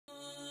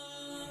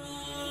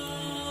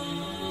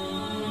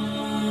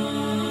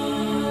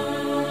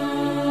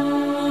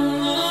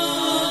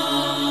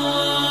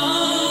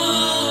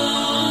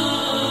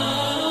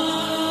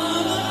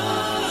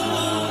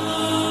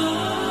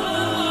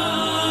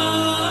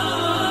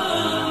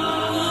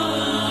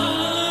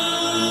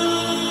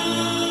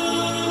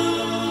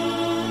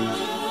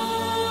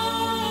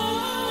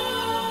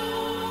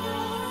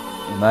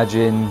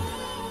Imagine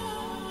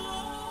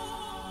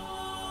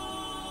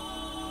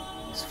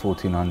it's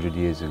 1400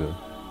 years ago.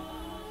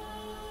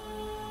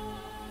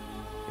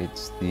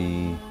 It's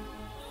the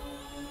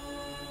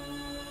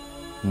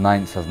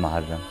 9th of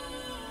Muharram.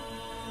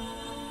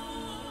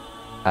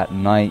 At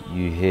night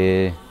you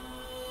hear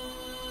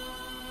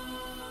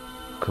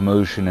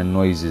commotion and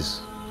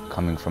noises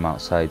coming from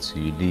outside, so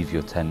you leave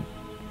your tent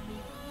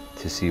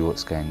to see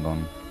what's going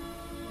on.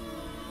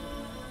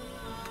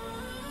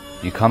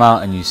 You come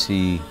out and you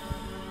see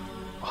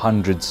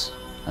hundreds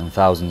and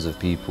thousands of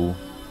people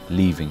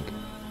leaving.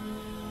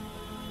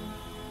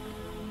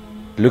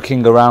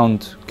 Looking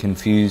around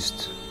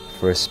confused,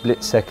 for a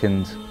split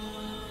second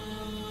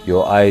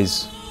your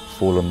eyes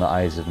fall on the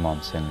eyes of Imam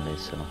Hussein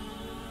 (s).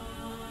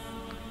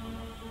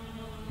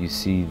 You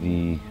see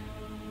the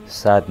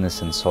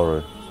sadness and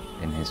sorrow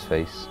in his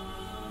face.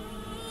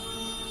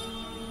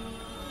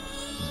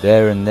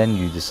 There and then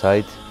you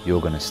decide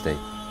you're going to stay,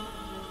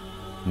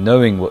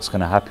 knowing what's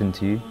going to happen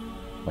to you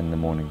when the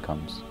morning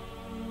comes.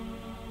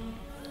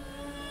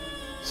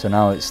 So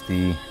now it's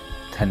the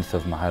 10th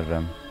of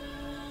Muharram,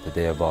 the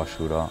day of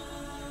Ashura.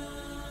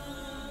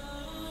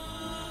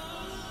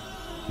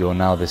 You're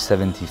now the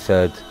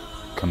 73rd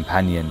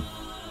companion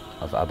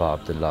of Abu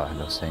Abdullah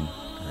al-Hussein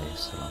alayhi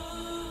salam.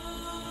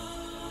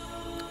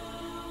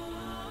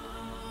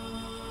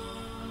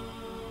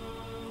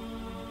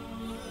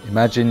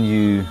 Imagine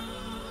you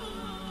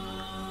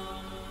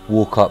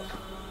walk up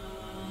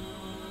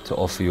to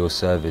offer your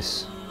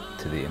service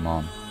to the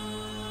Imam,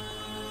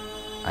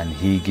 and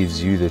he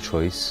gives you the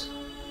choice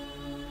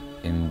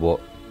in what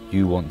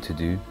you want to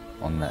do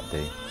on that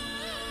day.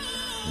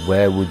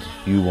 Where would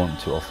you want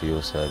to offer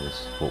your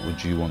service? What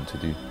would you want to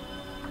do?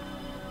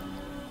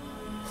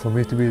 For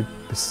me to be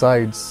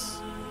beside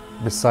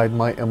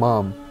my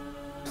Imam,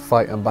 to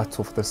fight and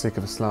battle for the sake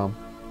of Islam.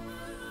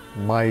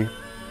 My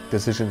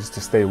decision is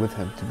to stay with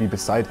him, to be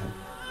beside him,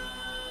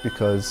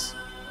 because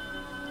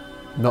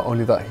not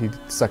only that he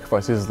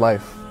sacrificed his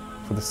life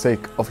for the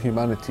sake of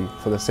humanity,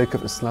 for the sake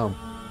of Islam,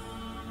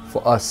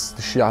 for us,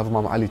 the Shia of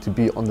Imam Ali, to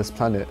be on this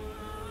planet,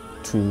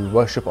 to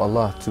worship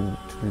Allah,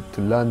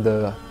 to learn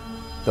the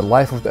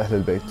life of the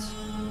Ahlul Bayt,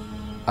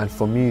 and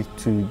for me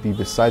to be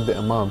beside the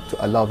Imam,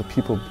 to allow the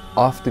people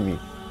after me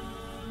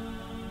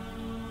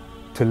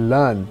to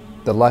learn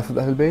the life of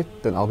the Ahlul Bayt,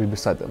 then I'll be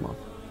beside the Imam.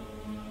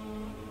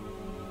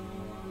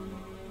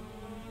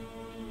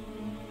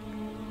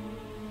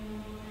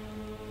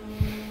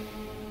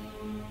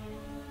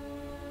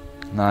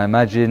 Now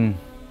imagine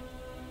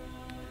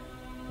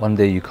one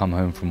day you come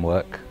home from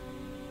work,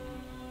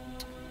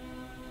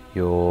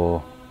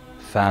 your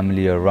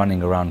family are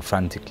running around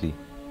frantically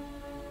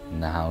in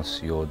the house.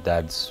 Your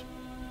dad's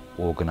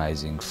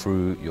organizing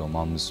fruit, your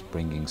mum's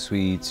bringing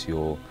sweets,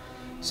 your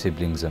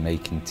siblings are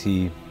making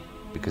tea,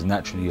 because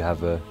naturally you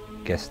have a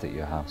guest at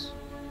your house.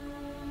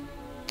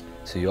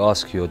 So you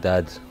ask your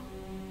dad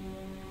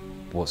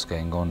what's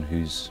going on,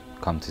 who's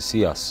come to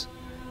see us,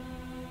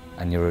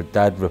 and your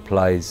dad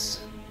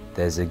replies,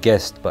 there's a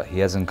guest, but he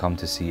hasn't come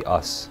to see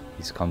us,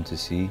 he's come to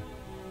see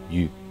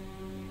you.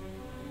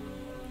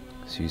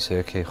 So you say,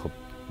 okay,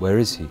 where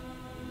is he?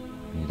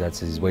 And your dad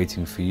says he's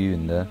waiting for you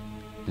in the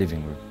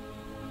living room.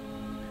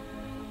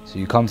 So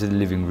you come to the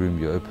living room,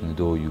 you open the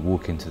door, you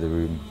walk into the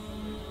room,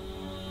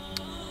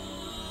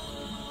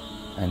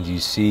 and you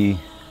see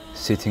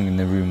sitting in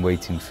the room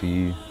waiting for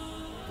you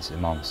is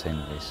Imam Hussein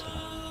alayhi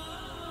salam.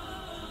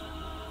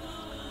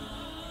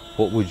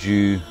 What would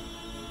you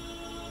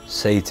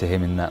say to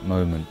him in that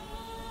moment?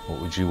 What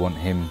would you want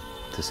him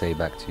to say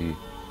back to you?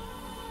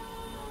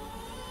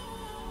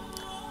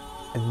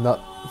 In that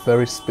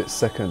very split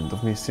second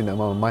of me seeing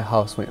Imam in my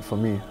house waiting for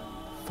me,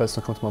 first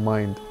thing comes to my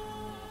mind,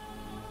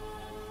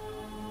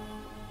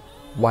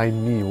 why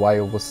me?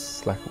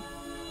 What's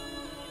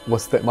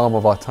the Imam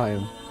of our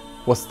time?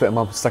 What's the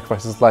Imam who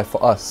sacrificed his life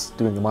for us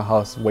doing in my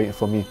house waiting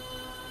for me?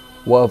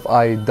 What have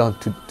I done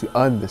to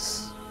earn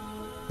this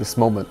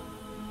moment?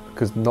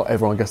 Because not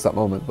everyone gets that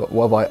moment, but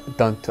what have I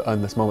done to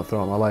earn this moment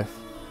throughout my life?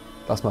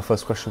 That's my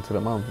first question to the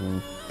Imam,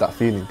 and that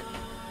feeling.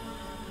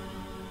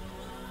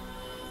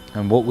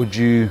 And what would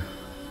you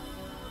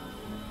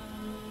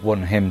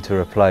want him to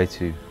reply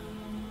to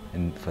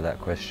for that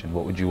question?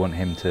 What would you want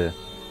him to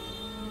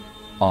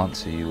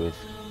answer you with?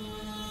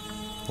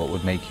 What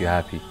would make you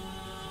happy?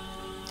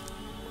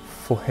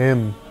 For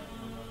him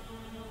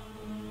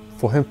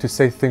to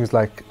say things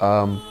like,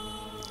 from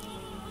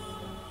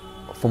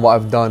what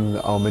I've done,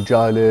 our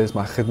majalis,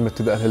 my khidmah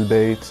to the Ahlul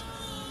Bayt,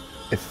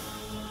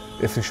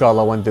 if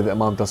inshallah one day the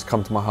Imam does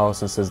come to my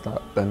house and says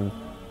that, then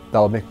that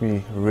will make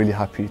me really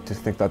happy to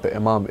think that the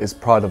Imam is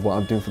proud of what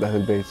I'm doing for the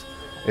Ahlul Bayt,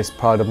 is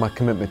proud of my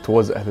commitment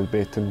towards the Ahlul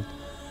Bayt, and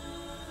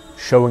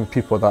showing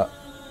people that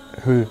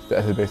who the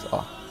Ahlul Bayt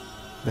are,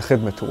 the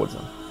khidmah towards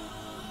them.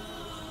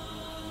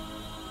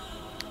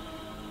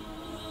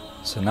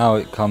 So now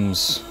it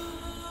comes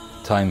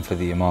time for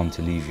the Imam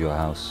to leave your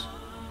house.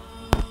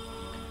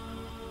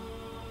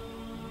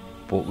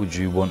 What would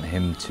you want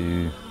him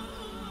to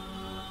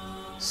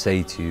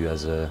say to you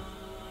as a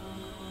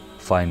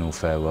final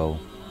farewell?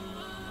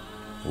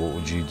 what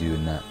would you do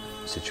in that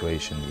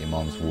situation? The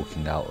Imam's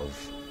walking out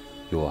of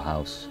your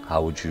house.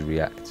 How would you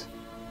react?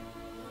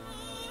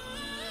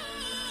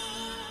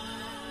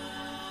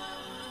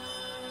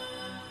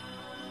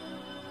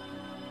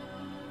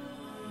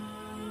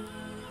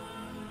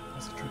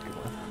 That's a tricky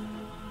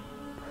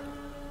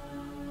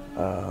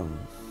one.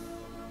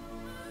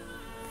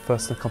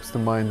 First thing comes to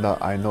mind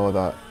that I know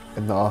that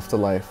in the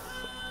afterlife,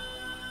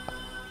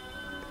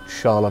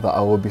 inshallah, that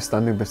I will be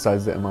standing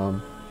beside the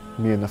Imam,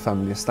 me and the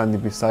family,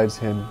 standing beside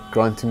him,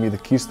 granting me the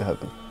keys to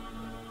heaven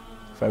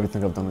for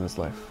everything I've done in this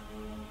life.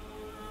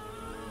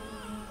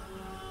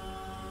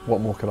 What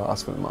more could I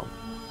ask for the Imam?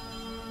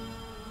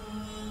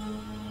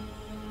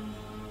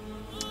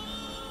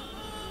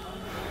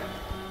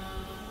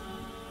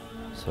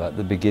 So at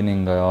the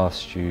beginning I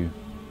asked you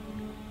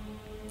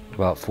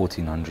about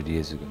 1400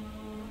 years ago.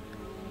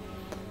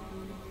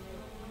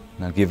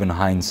 Now given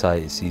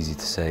hindsight, it's easy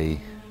to say,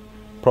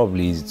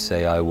 probably easy to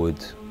say I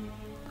would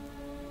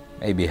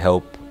maybe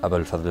help Abu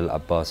al-Fadl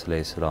al-Abbas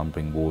alayhi salam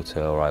bring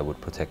water, or I would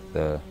protect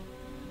the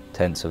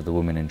tents of the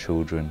women and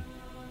children,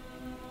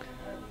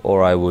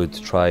 or I would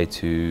try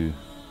to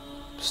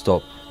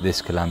stop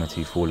this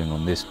calamity falling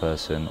on this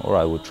person, or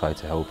I would try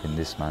to help in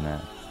this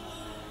manner.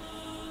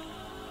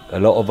 A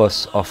lot of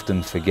us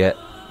often forget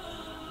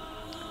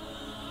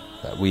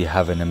that we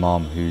have an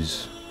Imam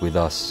who's with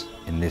us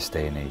in this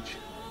day and age.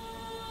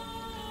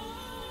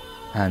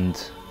 And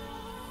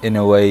in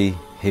a way,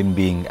 him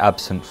being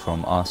absent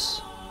from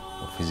us,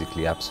 or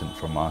physically absent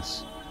from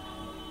us,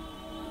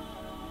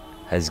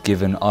 has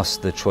given us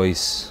the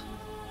choice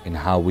in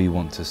how we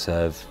want to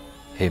serve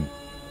him.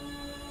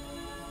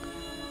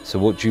 So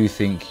what do you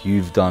think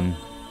you've done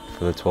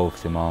for the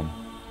 12th Imam?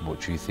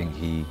 What do you think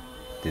he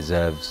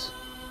deserves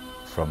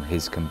from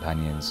his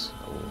companions,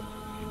 or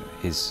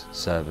his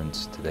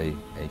servants today,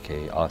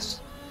 aka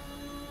us?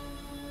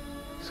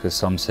 Because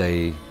some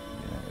say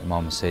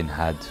Imam Hussein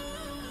had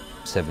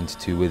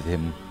 72 with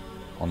him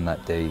on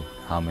that day.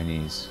 How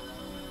many is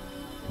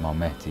Imam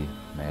Mahdi,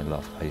 may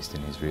Allah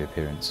hasten in his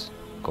reappearance,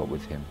 got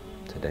with him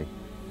today?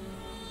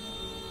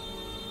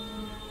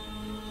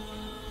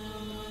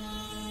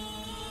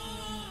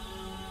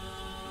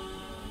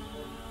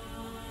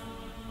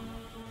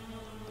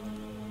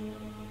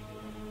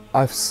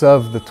 I've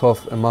served the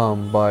 12th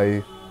Imam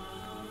by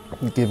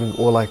giving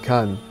all I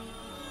can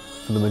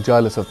for the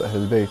majalis of the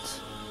Ahlul Bayt.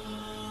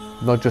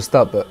 Not just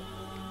that, but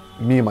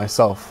me,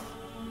 myself,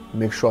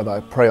 make sure that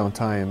I pray on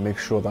time, make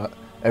sure that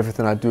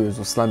everything I do is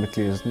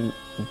Islamically,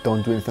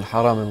 don't do anything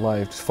haram in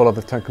life, just follow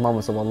the 10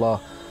 commandments of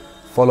Allah,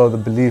 follow the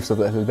beliefs of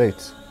the Ahlul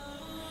Bayt.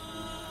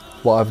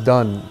 What I've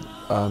done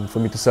for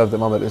me to serve the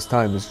Imam at this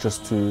time is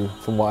just to,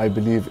 from what I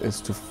believe,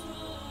 is to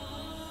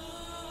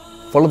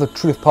follow the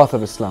truth path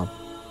of Islam.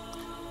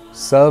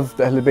 Serve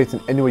the Ahlul Bayt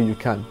in any way you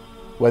can,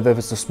 whether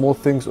it's the small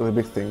things or the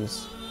big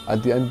things.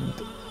 At the end,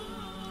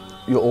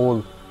 you're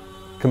all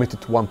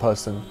committed to one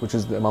person, which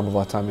is the Imam of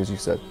our time, as you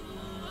said.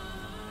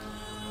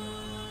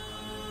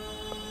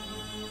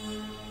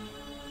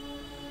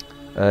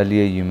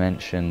 Earlier you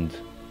mentioned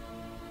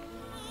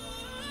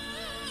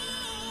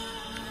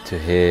to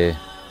hear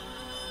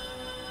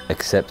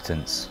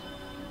acceptance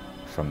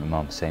from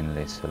Imam Hussein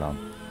alayhi salam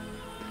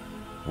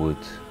would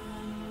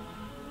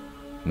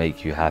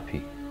make you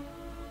happy.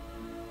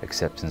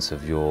 Acceptance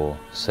of your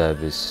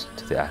service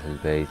to the Ahlul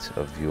Bayt,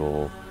 of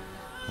your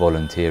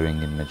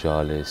volunteering in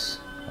majalis,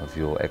 of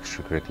your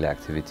extracurricular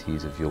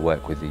activities, of your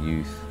work with the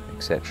youth,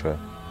 etc.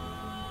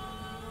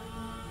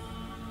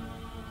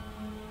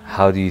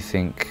 How do you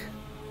think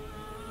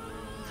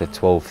the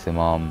 12th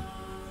Imam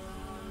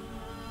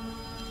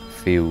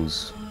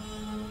feels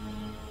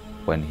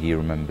when he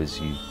remembers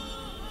you?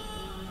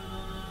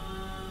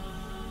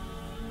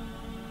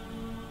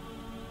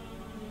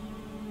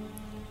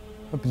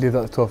 I believe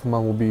that the 12th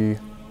Imam will be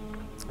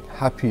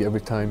happy every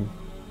time,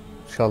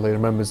 inshallah, he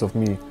remembers of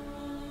me.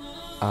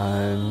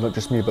 And not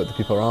just me, but the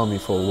people around me,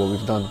 for what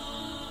we've done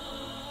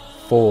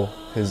for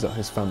his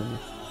family,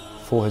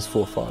 for his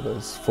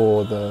forefathers,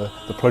 for the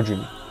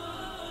progeny.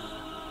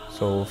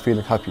 So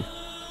feeling happy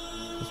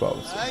is what I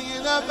would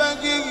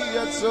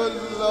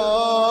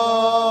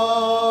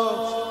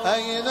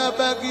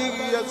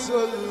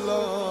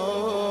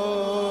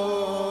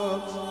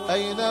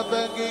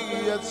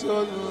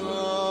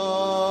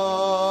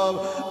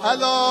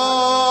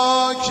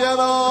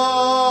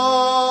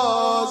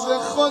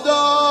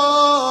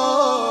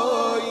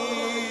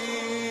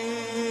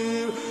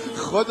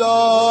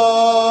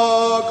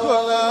خدا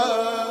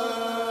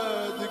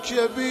کند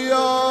که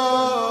بیایی،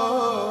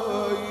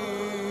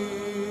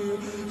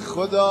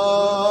 خدا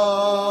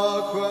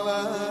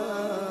کند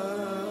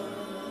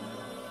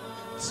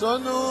تو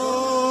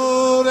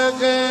نور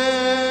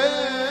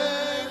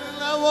غیب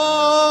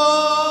نمایی،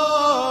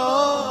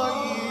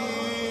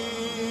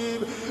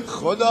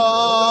 خدا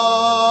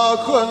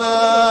کند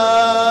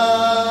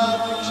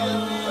که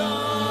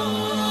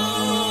بیایی،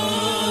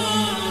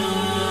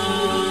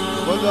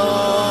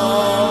 خدا